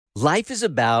Life is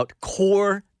about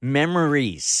core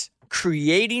memories,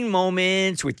 creating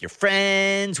moments with your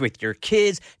friends, with your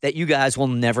kids that you guys will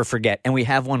never forget. And we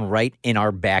have one right in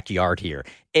our backyard here,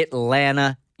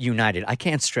 Atlanta United. I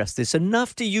can't stress this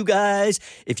enough to you guys.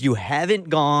 If you haven't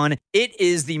gone, it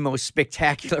is the most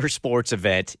spectacular sports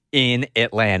event in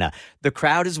Atlanta. The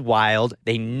crowd is wild.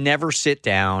 They never sit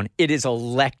down. It is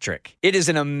electric. It is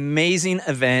an amazing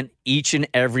event each and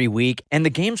every week, and the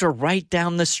games are right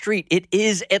down the street. It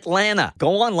is Atlanta.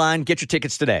 Go online, get your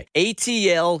tickets today.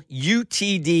 atlutd.com.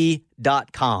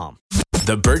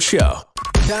 The Burt Show.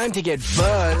 Time to get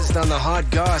buzzed on the hot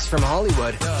goss from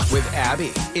Hollywood with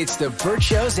Abby. It's the Burt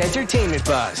Show's entertainment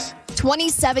buzz.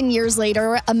 27 years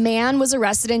later, a man was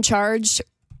arrested and charged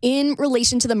in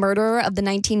relation to the murder of the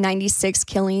 1996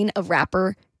 killing of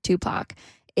rapper Tupac.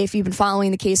 If you've been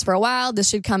following the case for a while, this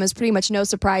should come as pretty much no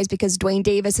surprise because Dwayne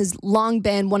Davis has long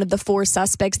been one of the 4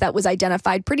 suspects that was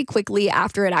identified pretty quickly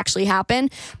after it actually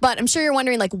happened. But I'm sure you're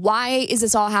wondering, like, why is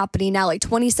this all happening now? Like,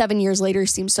 27 years later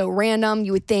seems so random.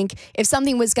 You would think if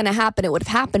something was going to happen, it would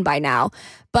have happened by now.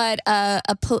 But a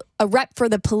rep for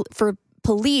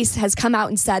police has come out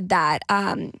and said that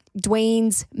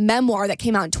Dwayne's memoir that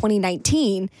came out in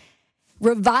 2019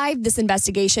 revived this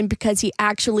investigation because he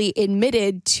actually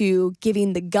admitted to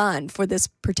giving the gun for this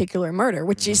particular murder,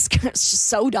 which is just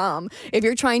so dumb if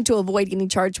you're trying to avoid getting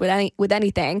charged with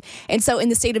anything. And so in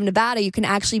the state of Nevada, you can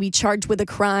actually be charged with a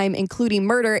crime, including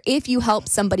murder, if you help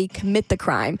somebody commit the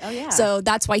crime. Oh, yeah. So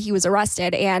that's why he was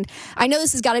arrested. And I know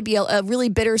this has got to be a really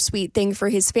bittersweet thing for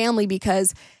his family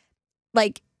because,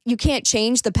 like, you can't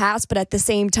change the past, but at the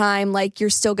same time, like,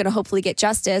 you're still going to hopefully get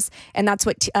justice. And that's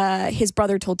what his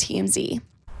brother told TMZ.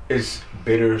 It's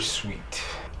bittersweet.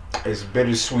 It's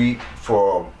bittersweet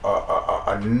for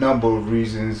a number of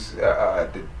reasons.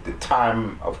 The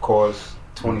time, of course,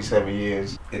 27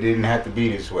 years. It didn't have to be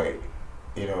this way.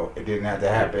 You know, it didn't have to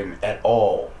happen at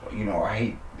all. You know, I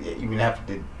hate even have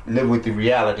to live with the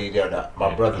reality that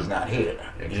my brother's not here.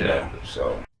 Exactly. You know,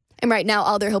 so. And right now,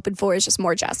 all they're hoping for is just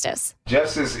more justice.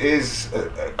 Justice is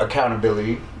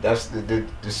accountability. That's the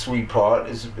sweet part.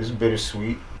 It's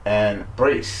bittersweet. And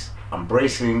brace. I'm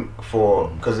bracing for,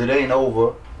 because it ain't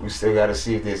over. We still got to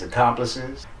see if there's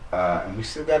accomplices. And we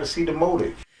still got to see the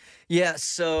motive. Yeah,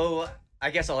 so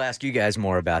I guess I'll ask you guys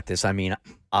more about this. I mean,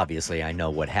 obviously I know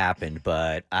what happened,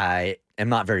 but I am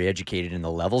not very educated in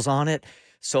the levels on it.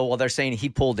 So while they're saying he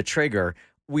pulled the trigger,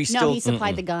 he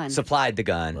supplied the gun. Supplied the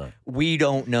gun. Right. We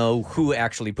don't know who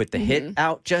actually put the hit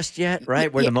out just yet,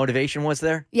 right? Where the motivation was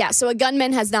there? Yeah, so a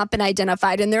gunman has not been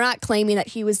identified, and they're not claiming that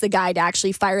he was the guy to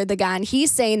actually fire the gun.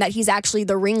 He's saying that he's actually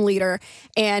the ringleader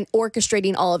and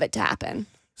orchestrating all of it to happen.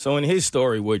 So in his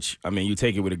story, which, I mean, you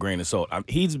take it with a grain of salt,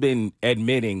 he's been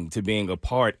admitting to being a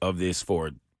part of this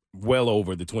for well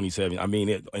over the 27. I mean,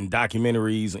 in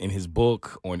documentaries, in his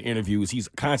book, on interviews, he's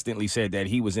constantly said that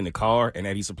he was in the car and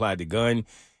that he supplied the gun.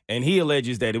 And he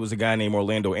alleges that it was a guy named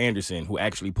Orlando Anderson who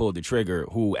actually pulled the trigger,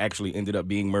 who actually ended up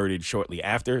being murdered shortly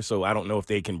after. So I don't know if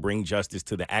they can bring justice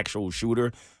to the actual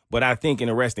shooter. But I think in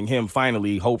arresting him,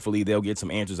 finally, hopefully, they'll get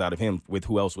some answers out of him with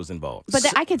who else was involved. But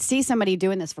I could see somebody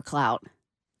doing this for clout.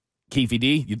 Keefe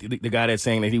D, the guy that's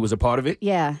saying that he was a part of it?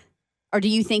 Yeah. Or do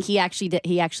you think he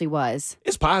actually was?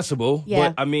 It's possible. Yeah.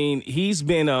 But, I mean, he's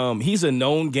been he's a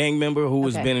known gang member who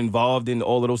has been involved in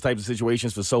all of those types of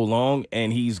situations for so long,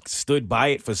 and he's stood by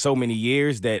it for so many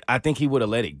years that I think he would have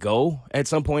let it go at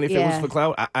some point if it was for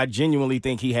clout. I genuinely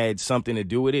think he had something to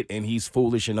do with it, and he's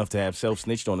foolish enough to have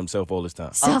self-snitched on himself all this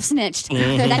time. Self-snitched.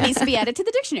 That needs to be added to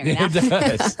the dictionary now. It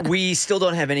does. We still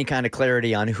don't have any kind of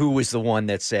clarity on who was the one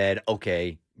that said,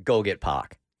 okay, go get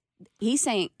Pac. He's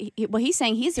saying he's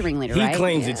the ringleader, right? He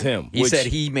claims it's him. He said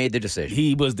he made the decision.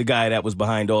 He was the guy that was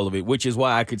behind all of it, which is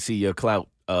why I could see your clout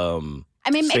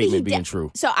statement being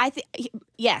true. So I think,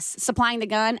 yes, supplying the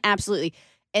gun, absolutely.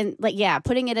 And, like, yeah,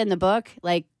 putting it in the book,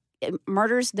 like,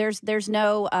 murders, there's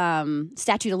no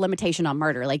statute of limitation on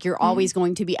murder. Like, you're always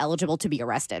going to be eligible to be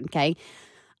arrested, okay?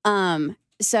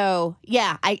 So,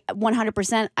 yeah, I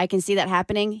 100% I can see that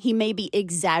happening. He may be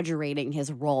exaggerating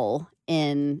his role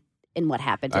in what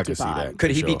happened to I could see Tupac. that.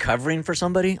 Could he be covering for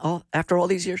somebody after all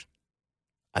these years?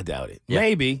 I doubt it. Yeah.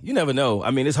 Maybe. You never know.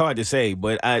 I mean, it's hard to say,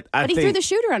 but I But he think, threw the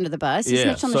shooter under the bus. He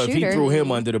snitched on the so shooter. if he threw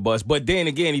him under the bus, but then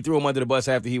again, he threw him under the bus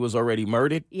after he was already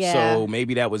murdered. Yeah. So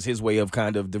maybe that was his way of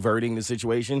kind of diverting the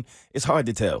situation. It's hard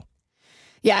to tell.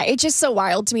 Yeah, it's just so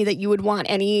wild to me that you would want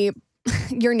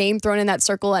your name thrown in that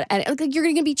circle and you're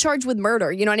going to be charged with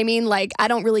murder. You know what I mean? Like, I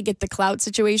don't really get the clout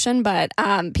situation, but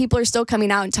people are still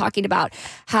coming out and talking about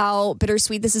how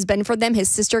bittersweet this has been for them. His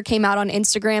sister came out on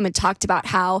Instagram and talked about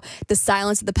how the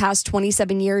silence of the past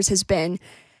 27 years has been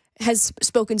has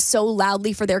spoken so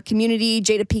loudly for their community.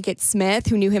 Jada Pinkett Smith,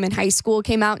 who knew him in high school,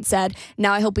 came out and said,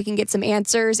 now I hope we can get some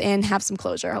answers and have some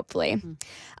closure, hopefully.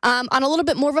 On a little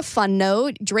bit more of a fun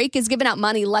note, Drake is giving out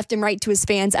money left and right to his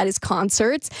fans at his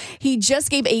concerts. He just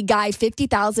gave a guy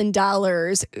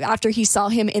 $50,000 after he saw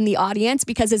him in the audience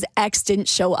because his ex didn't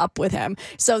show up with him.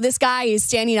 So this guy is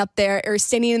standing up there, or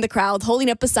standing in the crowd,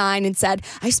 holding up a sign and said,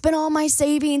 I spent all my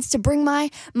savings to bring my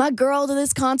girl to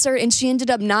this concert, and she ended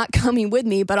up not coming with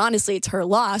me, but honestly, it's her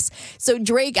loss. So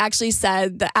Drake actually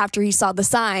said that after he saw the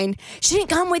sign, she didn't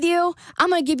come with you. I'm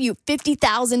going to give you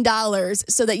 $50,000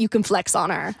 so that you can flex on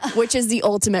her. Which is the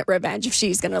ultimate revenge if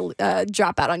she's going to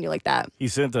drop out on you like that. He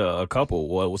sent a couple.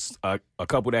 Well, it was a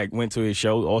couple that went to his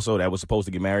show also that was supposed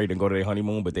to get married and go to their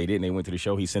honeymoon, but they didn't. They went to the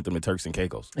show. He sent them to Turks and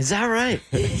Caicos. Is that right?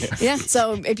 Yeah.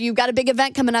 So if you've got a big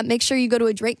event coming up, make sure you go to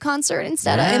a Drake concert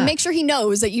instead. And make sure he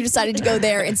knows that you decided to go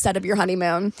there instead of your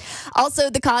honeymoon. Also,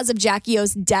 the cause of Jackie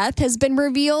O's death has been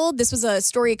revealed. This was a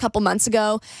story a couple months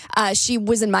ago. She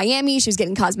was in Miami. She was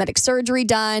getting cosmetic surgery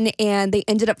done, and they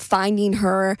ended up finding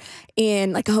her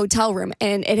in like a hotel room,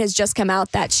 and it has just come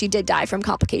out that she did die from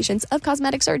complications of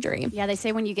cosmetic surgery. Yeah, they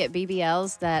say when you get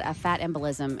BBLs that a fat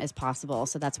embolism is possible,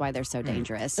 so that's why they're so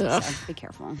dangerous. So be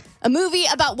careful. A movie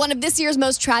about one of this year's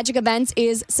most tragic events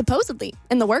is supposedly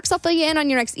in the works. I'll fill you in on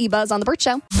your next eBuzz on The Burt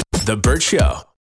Show. The Burt Show.